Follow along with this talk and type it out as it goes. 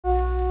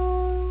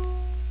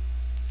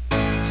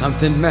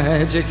Something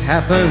magic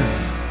happens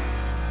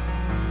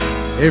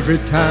every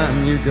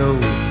time you go.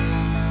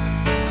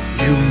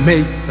 You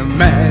make the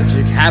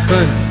magic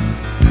happen,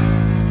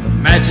 the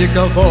magic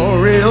of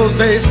Orioles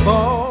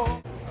baseball.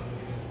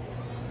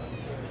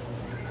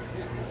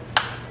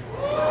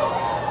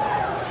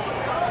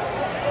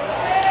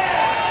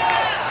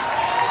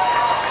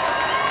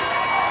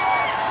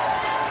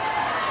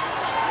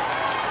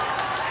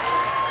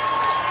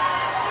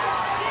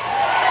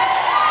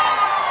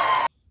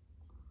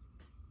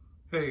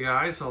 Hey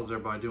guys, how's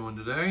everybody doing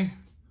today?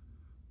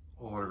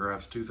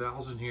 Autographs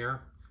 2000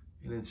 here.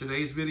 And in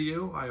today's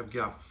video, I have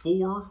got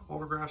 4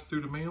 autographs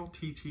through the mail,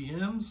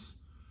 TTMs.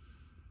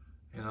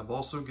 And I've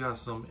also got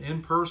some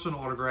in-person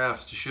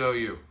autographs to show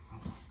you.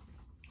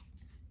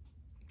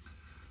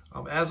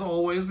 As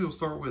always, we will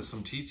start with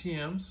some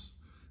TTMs.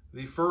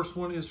 The first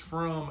one is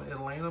from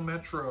Atlanta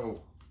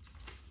Metro.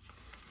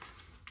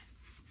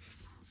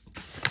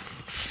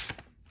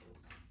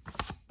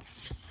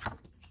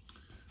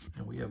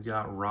 We have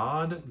got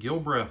Rod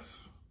Gilbreath.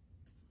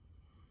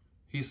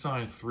 He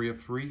signed 3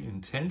 of 3 in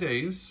 10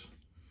 days.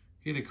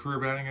 He had a career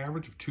batting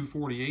average of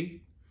 .248,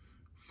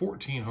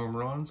 14 home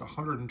runs,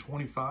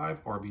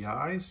 125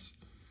 RBIs.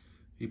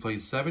 He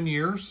played 7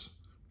 years,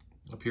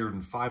 appeared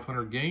in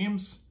 500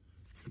 games.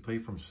 He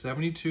played from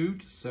 72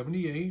 to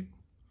 78.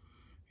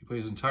 He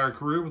played his entire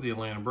career with the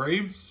Atlanta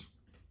Braves.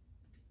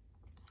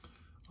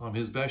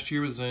 His best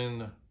year was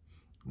in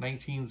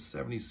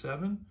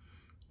 1977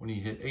 when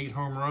he hit 8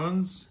 home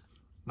runs,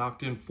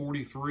 knocked in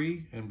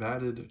 43, and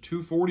batted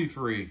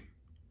 .243.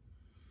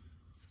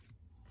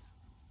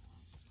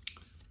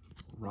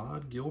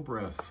 Rod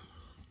Gilbreath.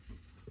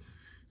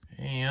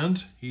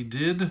 And he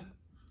did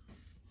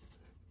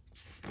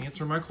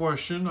answer my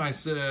question. I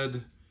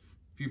said,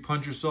 if you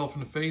punch yourself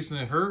in the face and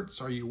it hurts,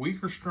 are you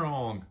weak or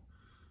strong?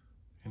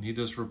 And he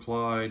just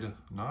replied,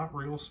 not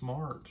real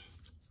smart.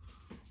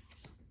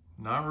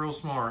 Not real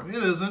smart.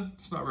 It isn't.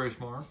 It's not very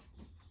smart.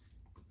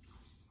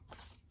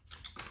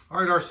 All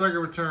right, our second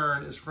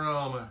return is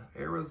from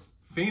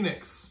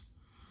Phoenix,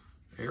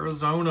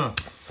 Arizona.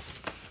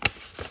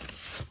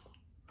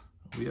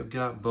 We have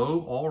got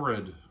Beau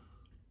Allred.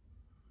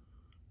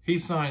 He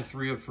signed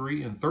 3 of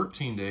 3 in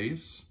 13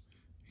 days.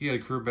 He had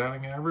a career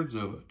batting average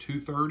of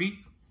 .230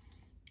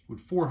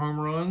 with 4 home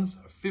runs,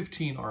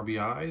 15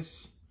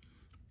 RBIs.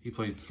 He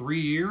played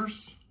 3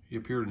 years. He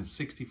appeared in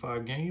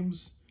 65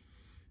 games.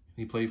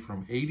 He played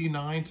from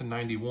 89 to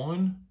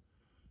 91,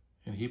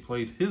 and he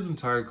played his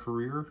entire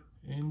career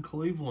in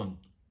Cleveland.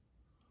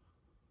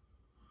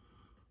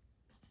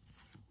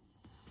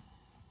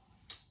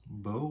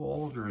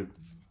 Beau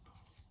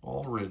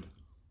Allred.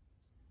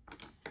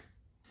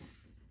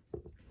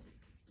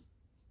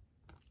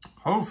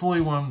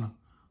 Hopefully when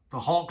the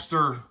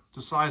Hawkster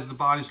decides to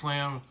body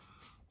slam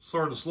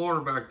Sergeant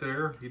Slaughter back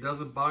there, he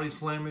doesn't body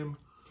slam him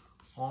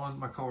on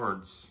my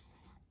cards.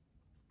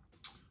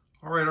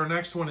 All right, our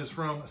next one is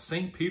from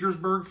St.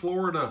 Petersburg,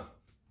 Florida.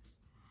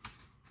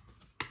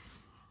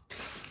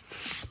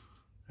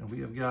 And we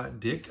have got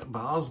Dick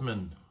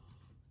Bosman.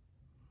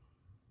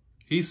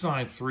 He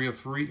signed 3 of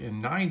 3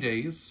 in 9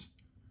 days.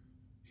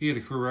 He had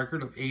a career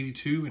record of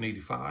 82 and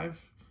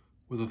 85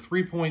 with a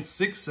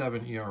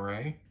 3.67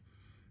 ERA.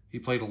 He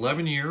played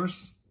 11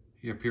 years.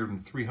 He appeared in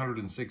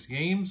 306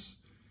 games.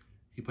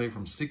 He played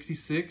from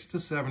 66 to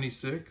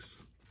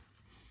 76.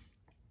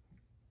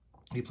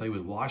 He played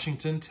with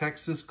Washington,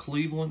 Texas,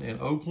 Cleveland, and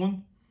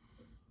Oakland.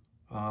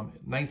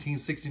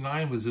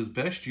 1969 was his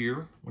best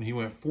year when he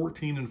went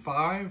 14 and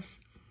 5.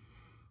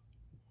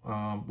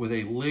 With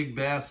a league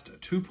best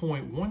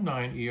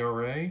 2.19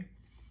 ERA,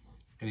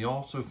 and he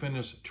also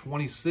finished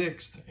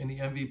 26th in the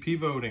MVP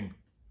voting.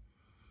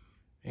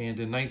 And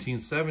in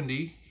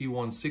 1970, he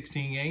won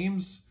 16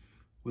 games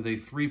with a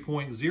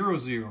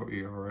 3.00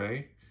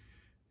 ERA,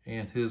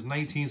 and his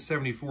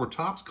 1974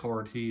 Topps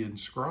card he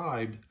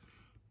inscribed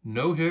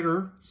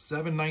no-hitter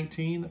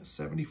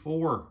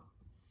 7/19/74.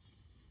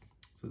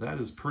 So that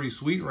is pretty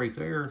sweet right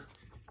there.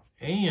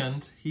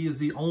 And he is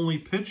the only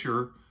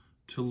pitcher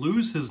to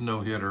lose his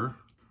no-hitter,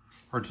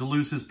 or to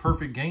lose his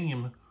perfect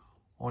game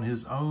on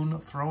his own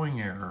throwing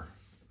error.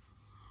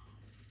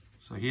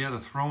 So he had a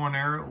throwing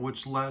error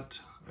which let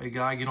a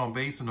guy get on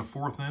base in the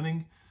 4th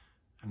inning,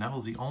 and that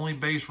was the only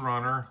base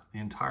runner the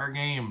entire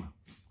game.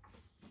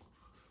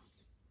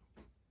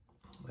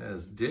 That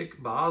is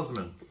Dick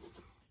Bosman.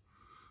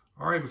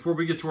 All right, before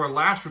we get to our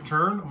last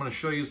return, I'm going to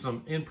show you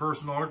some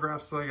in-person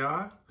autographs that I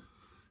got.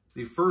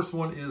 The first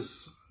one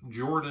is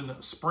Jordan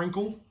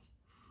Sprinkle.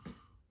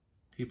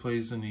 He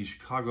plays in the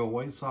Chicago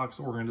White Sox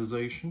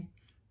organization.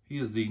 He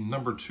is the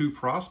number 2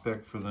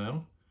 prospect for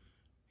them.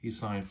 He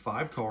signed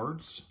 5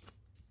 cards.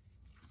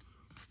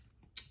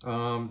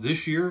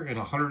 This year, in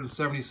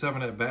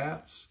 177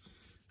 at-bats,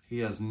 he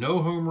has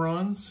no home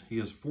runs. He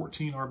has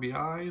 14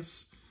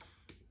 RBIs,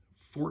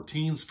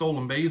 14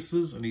 stolen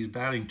bases, and he's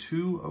batting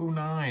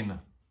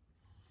 .209.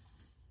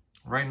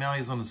 Right now,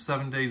 he's on the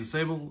 7-day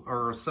disabled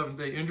or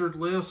 7-day injured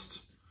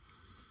list.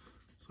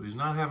 So he's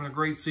not having a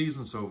great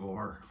season so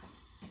far.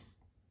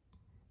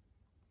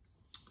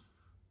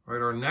 All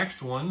right, our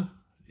next one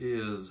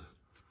is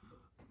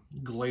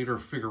Gleider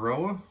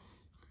Figuereo.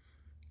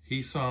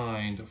 He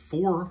signed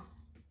 4.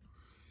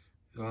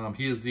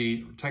 He is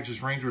the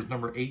Texas Rangers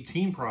number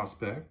 18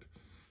 prospect.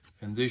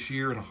 And this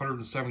year in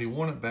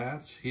 171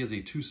 at-bats, he has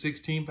a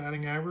 .216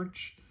 batting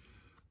average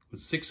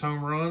with 6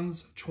 home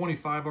runs,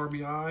 25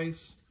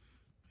 RBIs,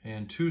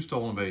 and 2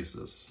 stolen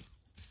bases.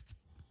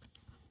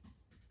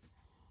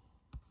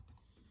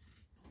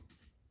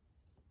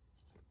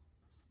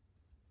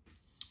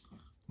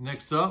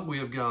 Next up, we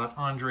have got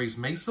Andres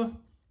Mesa.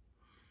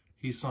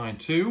 He signed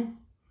 2.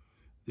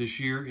 This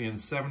year in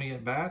 70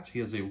 at-bats, he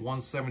has a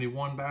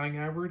 .171 batting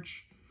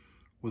average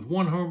with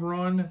 1 home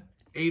run,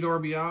 8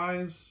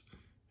 RBIs,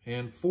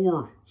 and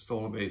 4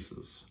 stolen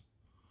bases.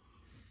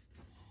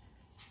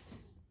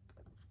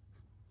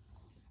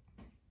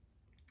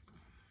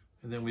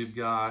 And then we've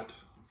got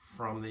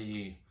from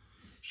the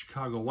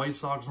Chicago White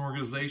Sox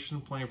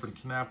organization playing for the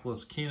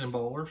Kannapolis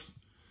Cannonballers,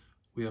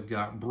 we have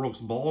got Brooks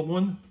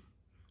Baldwin.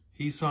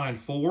 He signed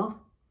 4.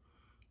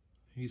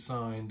 He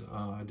signed,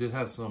 I did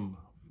have some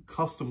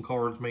custom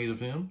cards made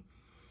of him.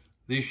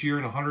 This year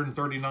in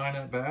 139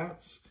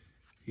 at-bats,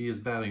 he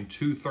is batting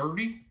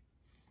 .230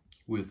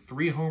 with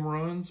 3 home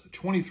runs,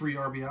 23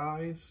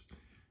 RBIs,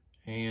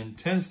 and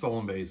 10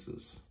 stolen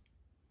bases.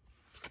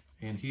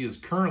 And he is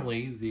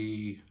currently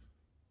the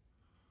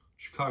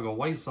Chicago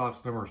White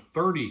Sox number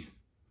 30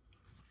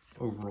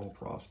 overall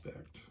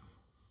prospect.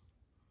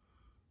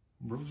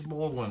 Brooks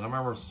Baldwin, I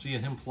remember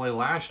seeing him play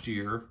last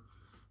year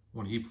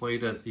when he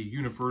played at the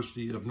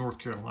University of North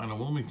Carolina,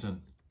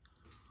 Wilmington.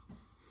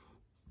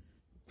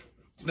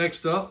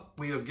 Next up,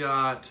 we have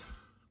got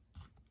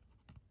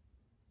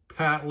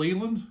Pat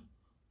Leyland.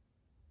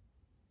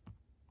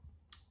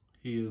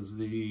 He is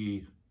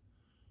the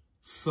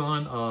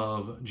son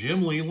of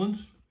Jim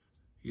Leyland.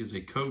 He is a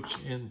coach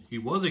he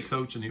was a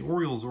coach in the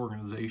Orioles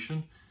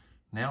organization.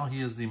 Now he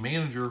is the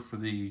manager for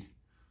the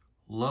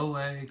low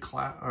A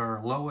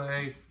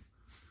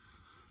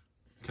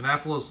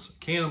Kannapolis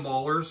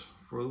Cannonballers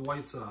for the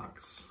White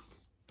Sox.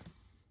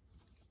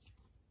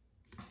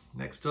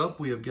 Next up,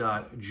 we have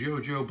got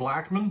Jojo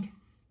Blackmon.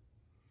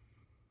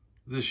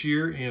 This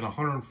year in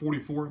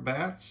 144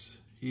 at-bats,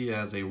 he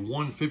has a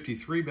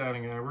 .153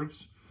 batting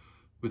average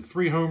with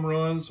 3 home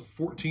runs,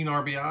 14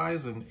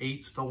 RBIs, and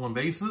 8 stolen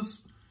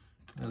bases.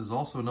 That is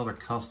also another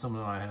custom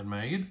that I had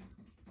made.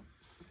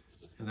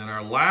 And then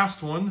our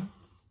last one,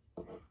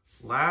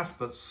 last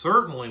but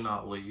certainly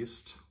not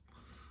least,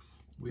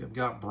 we have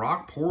got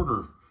Brock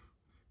Porter.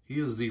 He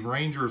is the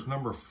Rangers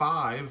number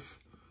 5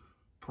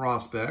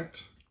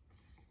 prospect.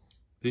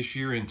 This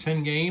year in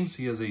 10 games,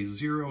 he has a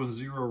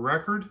 0-0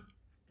 record.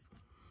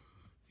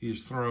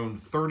 He's thrown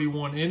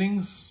 31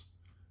 innings,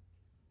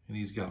 and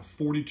he's got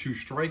 42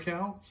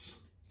 strikeouts.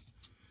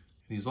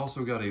 And he's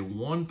also got a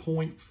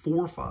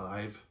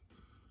 1.45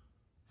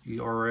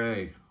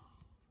 ERA.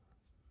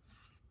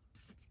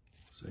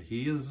 So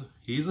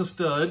he's a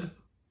stud,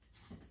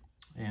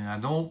 and I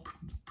don't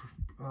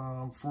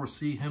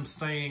foresee him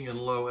staying in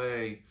low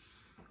A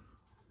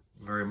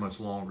very much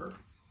longer.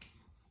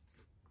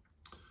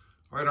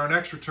 All right, our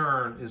next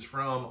return is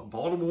from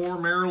Baltimore,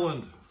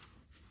 Maryland.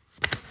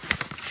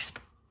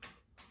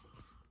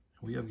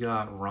 We have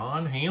got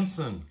Ron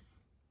Hansen.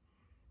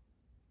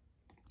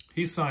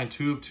 He signed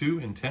 2 of 2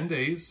 in 10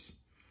 days.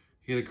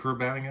 He had a career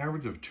batting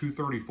average of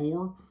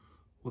 .234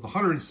 with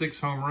 106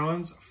 home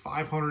runs,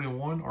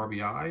 501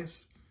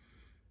 RBIs.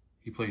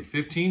 He played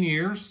 15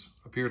 years,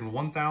 appeared in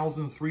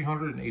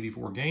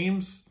 1,384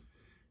 games.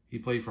 He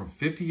played from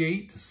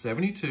 58 to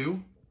 72,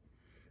 and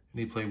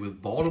he played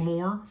with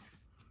Baltimore,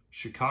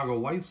 Chicago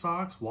White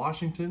Sox,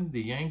 Washington,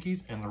 the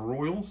Yankees, and the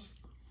Royals.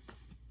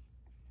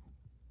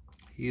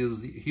 He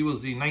was the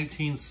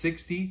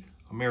 1960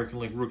 American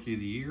League Rookie of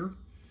the Year.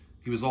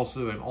 He was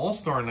also an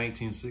All-Star in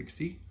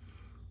 1960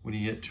 when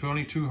he hit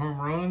 22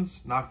 home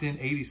runs, knocked in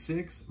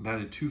 86,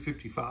 batted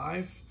 .255.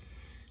 And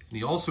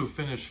he also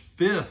finished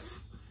 5th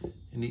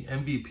in the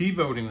MVP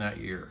voting that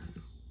year.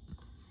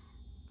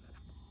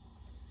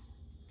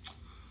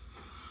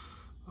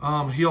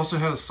 He also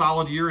had a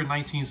solid year in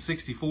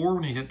 1964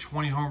 when he hit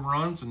 20 home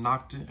runs and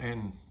knocked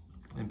in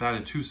and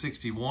batted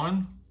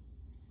 .261.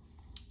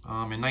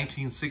 In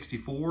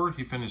 1964,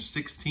 he finished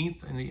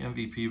 16th in the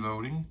MVP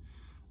voting.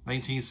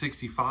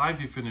 1965,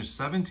 he finished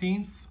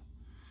 17th.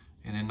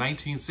 And in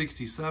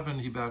 1967,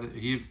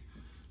 he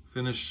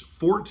finished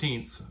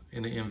 14th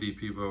in the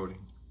MVP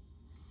voting.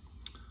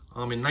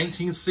 In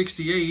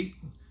 1968,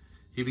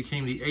 he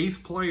became the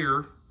 8th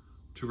player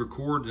to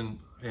record an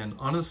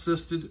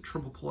unassisted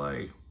triple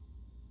play.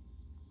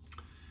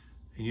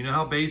 And you know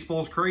how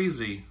baseball's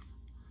crazy.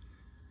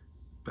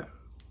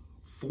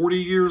 40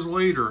 years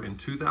later, in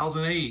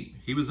 2008,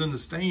 he was in the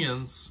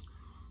stands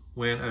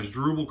when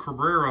Asdrubal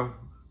Cabrera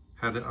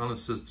had an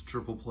unassisted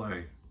triple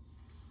play.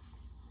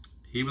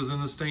 He was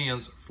in the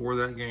stands for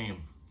that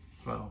game.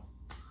 So,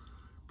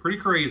 pretty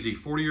crazy,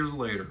 40 years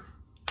later.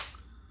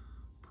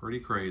 Pretty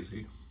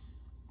crazy.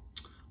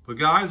 But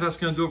guys, that's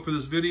going to do it for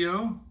this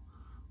video.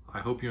 I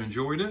hope you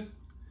enjoyed it.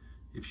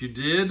 If you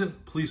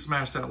did, please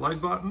smash that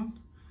like button.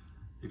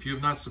 If you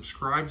have not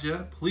subscribed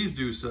yet, please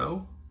do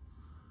so.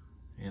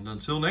 And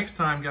until next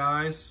time,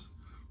 guys,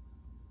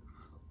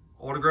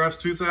 Autographs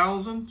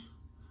 2000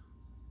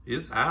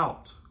 is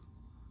out.